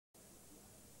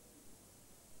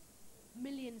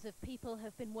Millions of people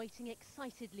have been waiting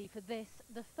excitedly for this,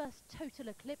 the first total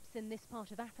eclipse in this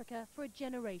part of Africa for a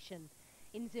generation.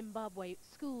 In Zimbabwe,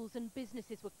 schools and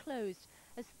businesses were closed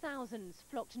as thousands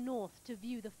flocked north to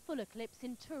view the full eclipse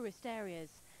in tourist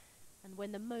areas. And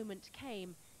when the moment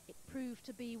came, it proved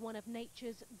to be one of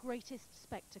nature's greatest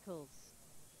spectacles.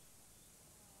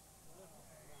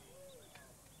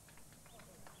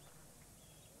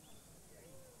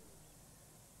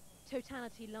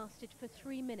 Totality lasted for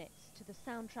 3 minutes to the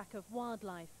soundtrack of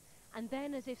wildlife, and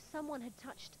then, as if someone had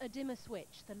touched a dimmer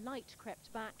switch, the light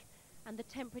crept back and the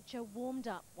temperature warmed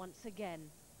up once again.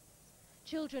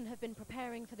 Children have been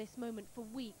preparing for this moment for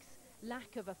weeks.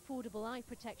 Lack of affordable eye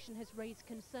protection has raised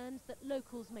concerns that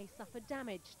locals may suffer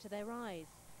damage to their eyes.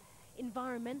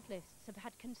 Environmentalists have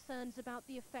had concerns about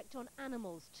the effect on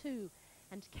animals too,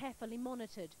 and carefully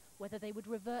monitored whether they would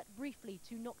revert briefly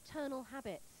to nocturnal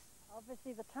habits.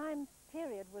 Obviously the time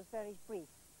period was very brief,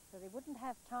 so they wouldn't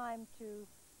have time to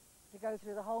go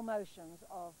through the whole motions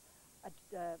of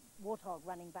a warthog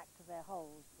running back to their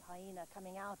holes, hyena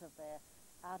coming out of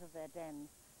their dens.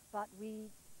 But we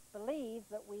believe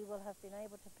that we will have been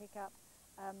able to pick up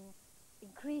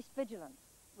increased vigilance,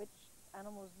 which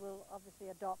animals will obviously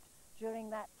adopt during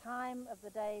that time of the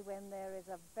day when there is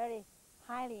a very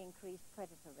highly increased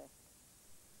predator risk.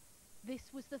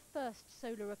 This was the first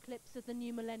solar eclipse of the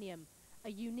new millennium, a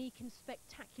unique and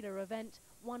spectacular event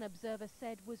one observer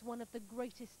said was one of the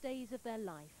greatest days of their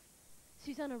life.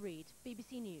 Susanna Reid,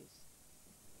 BBC News.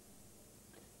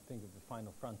 Think of the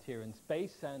final frontier in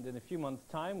space, and in a few months'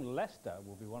 time, Leicester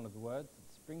will be one of the words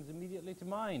that springs immediately to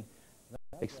mind.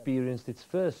 Experienced its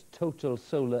first total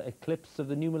solar eclipse of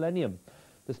the new millennium.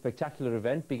 The spectacular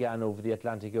event began over the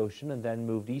Atlantic Ocean and then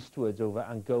moved eastwards over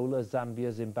Angola,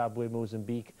 Zambia, Zimbabwe,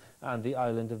 Mozambique and the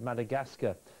island of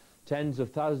Madagascar. Tens of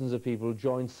thousands of people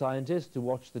joined scientists to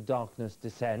watch the darkness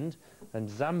descend, and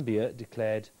Zambia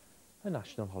declared a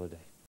national holiday.